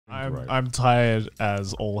I'm tired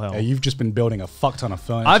as all hell. Yeah, you've just been building a fuck ton of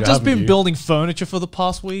furniture. I've just been building furniture for the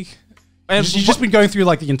past week. And you've just been going through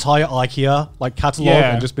like the entire IKEA like catalog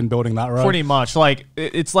and just been building that, right? Pretty much. Like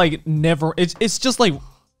it's like never. It's just like.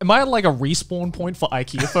 Am I like a respawn point for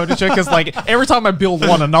IKEA furniture? Because like every time I build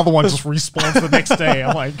one, another one just respawns the next day.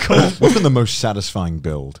 I'm like, cool. What's been the most satisfying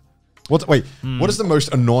build? What is the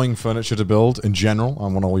most annoying furniture to build in general? I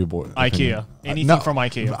want all your boys. IKEA. Anything from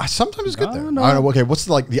IKEA. Sometimes it's good though. I don't know. Okay, what's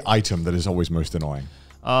like the item that is always most annoying?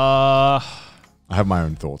 I have my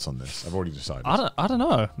own thoughts on this. I've already decided. I don't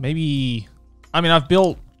know. Maybe. I mean, I've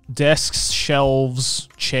built desks, shelves,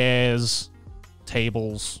 chairs,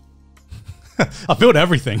 tables. I built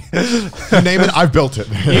everything. You name it, I've built it.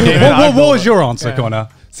 What was your answer, Connor?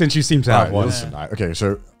 Since you seem to have one. Listen, okay,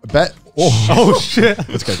 so oh shit.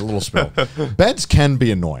 Let's get a little spill. Beds can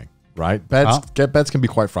be annoying, right? Beds can be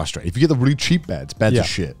quite frustrating. If you get the really cheap beds are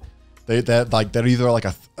shit. They're either like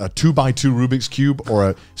a 2x2 Rubik's Cube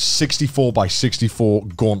or a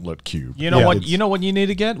 64x64 gauntlet cube. You know what? You know what you need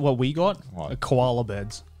to get? What we got? What? Koala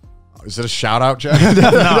beds. Is it a shout out, Jack? No.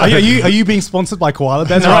 Are you being sponsored by Koala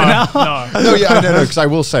Beds right now? No. No, because I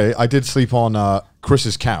will say I did sleep on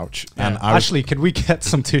Chris's couch, and Ashley, can we get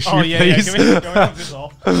some tissue, please? Can we have this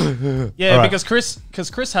off? Yeah, because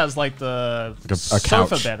Chris has like the a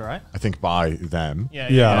sofa couch, bed, right? I think by them. Yeah.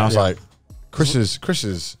 And I was like, Chris's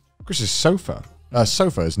sofa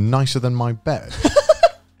is nicer than my bed.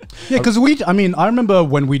 Yeah, because I remember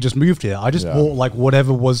when we just moved here, I just bought like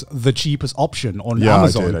whatever was the cheapest option on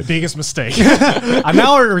Amazon. I did. Biggest mistake. And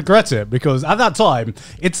now I regret it because at that time,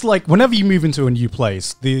 it's like whenever you move into a new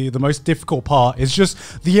place, the most difficult part is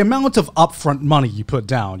just the amount of upfront money you put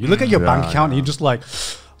down. You look at your bank account and you're just like,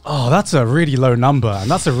 oh, that's a really low number. And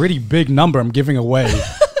that's a really big number I'm giving away.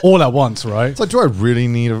 All at once, right? It's like, do I really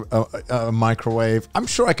need a microwave? I'm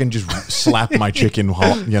sure I can just slap my chicken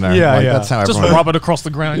hot, you know? That's how just rub it across the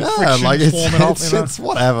ground. Yeah, like it's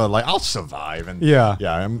whatever. Like, I'll survive. And yeah,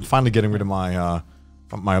 I'm finally getting rid of my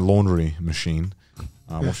laundry machine.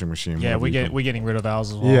 Washing machine. Yeah, we're getting rid of ours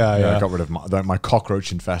as well. Yeah. I got rid of my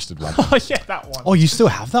cockroach infested one. Oh yeah, that one. Oh, you still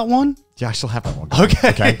have that one? Yeah, I still have that one.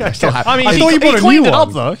 Okay. I still have. I mean, I thought you bought a new one.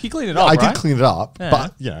 Up though. He cleaned it up. I right? did clean it up,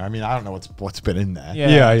 but I mean, I don't know what's been in there.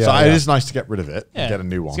 Yeah. So it is nice to get rid of it and get a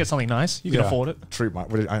new one. Let's get something nice. You can afford it.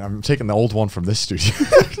 I'm taking the old one from this studio.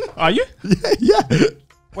 Are you? Yeah.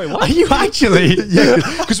 Wait, what? Are you actually? Yeah,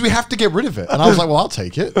 because we have to get rid of it, and I was like, well, I'll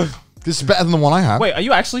take it. This is better than the one I have. Wait, are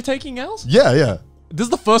you actually taking ours? Yeah. This is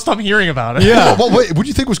the first time hearing about it. Yeah. Well, wait, what do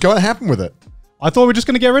you think was going to happen with it? I thought we were just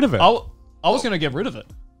going to get rid of it. I was going to get rid of it.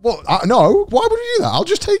 Well, no. Why would you do that? I'll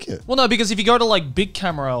just take it. Well, no, because if you go to like Big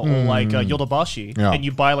Camera or like Yodobashi and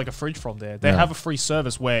you buy like a fridge from there, they have a free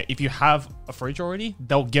service where if you have a fridge already,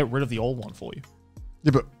 they'll get rid of the old one for you.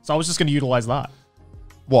 Yeah, but so I was just going to utilize that.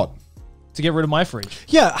 What? To get rid of my fridge.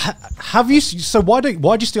 Yeah, have you? So why do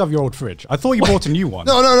you still have your old fridge? I thought you bought a new one.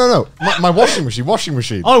 No. My washing machine. Washing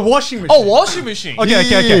machine. Oh, washing machine. Oh, washing machine. Okay.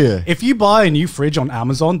 Yeah. If you buy a new fridge on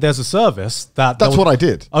Amazon, there's a service that's what I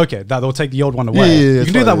did. Okay, that they'll take the old one away. Yeah, you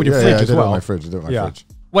can do that with your fridge as well. I did it with my fridge.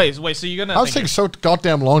 Wait, so you're gonna? I was taking so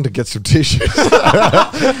goddamn long to get some tissues.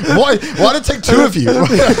 Why did it take two of you?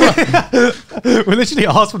 We literally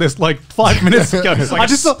asked for this like 5 minutes ago. It's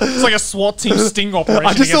like a SWAT team sting operation.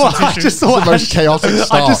 I just saw the most chaotic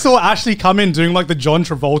start. I just saw Ashley come in doing like the John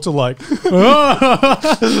Travolta like.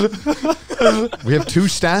 We have 2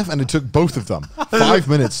 staff, and it took both of them 5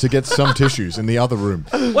 minutes to get some tissues in the other room.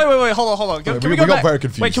 Wait, hold on. Can we go back? Very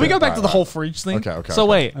confused. Wait, can we go back to the whole fridge thing? Okay. So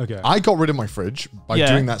wait. Okay. I got rid of my fridge by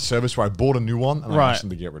doing that service where I bought a new one and I asked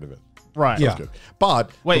them to get rid of it. Right. That was good.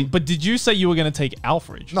 But wait, but did you say you were going to take our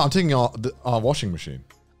fridge? No, I'm taking our washing machine.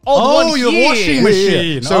 Oh, your washing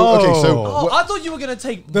machine. Yeah. So I thought you were gonna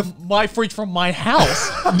take my fridge from my house.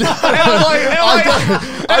 I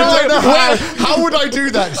don't know how would I do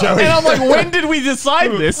that, Joey? And I'm like, when did we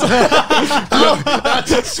decide this?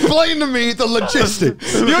 Explain to me the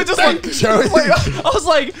logistics. You were just like, Joey. I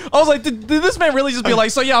was like, did this man really just be like,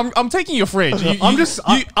 so yeah, I'm taking your fridge.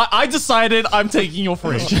 I decided I'm taking your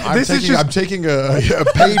fridge. I'm taking a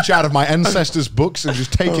page out of my ancestors' books and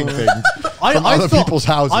just taking things from other people's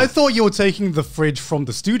houses. I thought you were taking the fridge from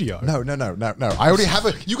the studio. No. I already have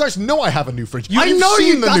a. You guys know I have a new fridge. I know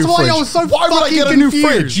you. That's why I was so Why would I get a new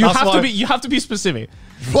fridge? You have to be specific.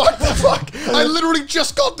 What the fuck? I literally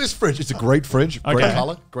just got this fridge. It's a great fridge, great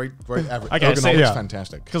color, great average. Okay, ergonomics,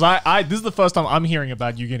 fantastic. Because this is the first time I'm hearing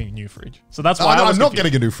about you getting a new fridge. So that's why I'm not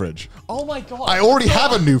getting a new fridge. Oh my god! I already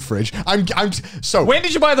have a new fridge. So when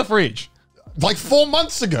did you buy the fridge? Like 4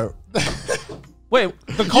 months ago. Wait,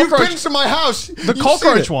 the You've cockroach. been to my house. The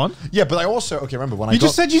cockroach one? Yeah, but I also remember when You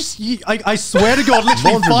just said I swear to God,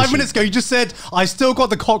 literally Laundry 5 machine. minutes ago, you just said I still got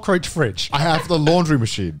the cockroach fridge. I have the laundry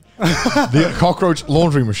machine, the cockroach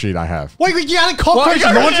laundry machine. I have. Wait, you had a cockroach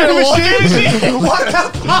What? laundry machine? What What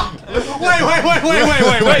the fuck?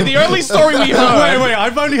 Wait. Wait, the only story we heard. Wait,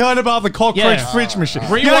 I've only heard about the cockroach Yeah. fridge machine.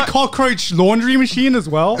 Rewind- You had a cockroach laundry machine as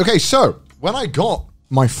well? Okay, so when I got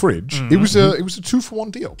my fridge, it was a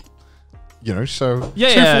 2-for-1 deal. You know, so Yeah,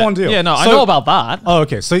 2-for-1 deal. Yeah, no, I So- know about that. Oh,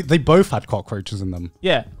 okay. So they both had cockroaches in them.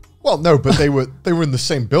 Yeah. well, no, but they were in the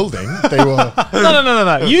same building. They were.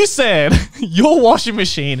 No. You said your washing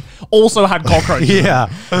machine also had cockroaches. Yeah.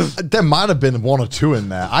 There might have been 1 or 2 in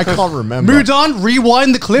there. I can't remember. Mudan,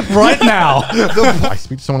 rewind the clip right now. I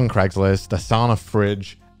speak to someone on Craigslist. They found a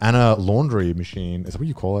fridge and a laundry machine. Is that what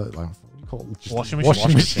you call it? Like, what do you call it? Just Washing a machine.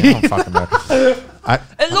 Washing machine. I don't fucking know. A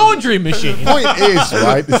laundry machine. Point is,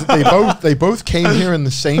 right? Is that they both came here in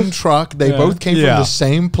the same truck. They both came from Yeah. the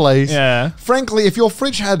same place. Yeah. Frankly, if your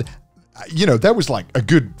fridge had, you know, there was like a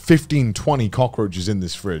good 15, 20 cockroaches in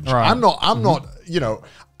this fridge. Right. I'm not, you know,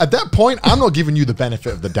 at that point, I'm not giving you the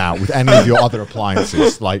benefit of the doubt with any of your other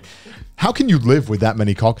appliances. Like, how can you live with that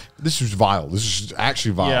many This is vile. This is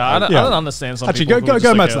actually vile. Yeah, I don't understand some Actually, people. go who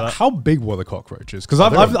just back like, to that. How big were the cockroaches? Because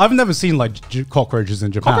they're- I've never seen like cockroaches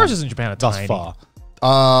in Japan. Cockroaches in Japan are thus tiny. far.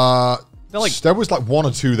 They're like- there was like 1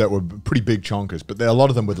 or 2 that were pretty big chonkers, but a lot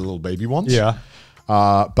of them were the little baby ones. Yeah.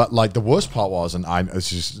 But like the worst part was, and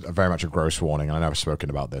this is very much a gross warning, and I know I've spoken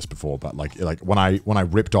about this before, but like when I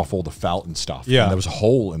ripped off all the felt and stuff, Yeah. and there was a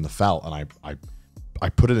hole in the felt, and I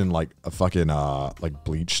put it in like a fucking like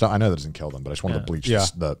bleach stuff. I know that doesn't kill them, but I just wanted to bleach Yeah.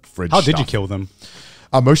 the fridge. How did you stuff. kill them?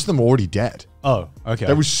 Most of them were already dead. Oh, okay.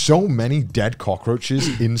 There was so many dead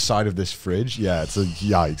cockroaches inside of this fridge. Yeah, it's a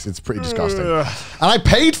yikes. It's pretty disgusting. And I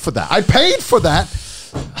paid for that.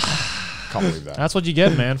 Can't believe that. That's what you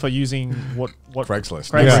get, man, for using what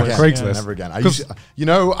Craigslist. Craigslist. Never Yeah, again. Craigslist. Never again.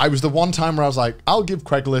 I was the one time where I was like, I'll give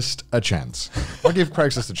Craigslist a chance. I'll give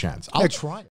Craigslist a chance. I'll try it.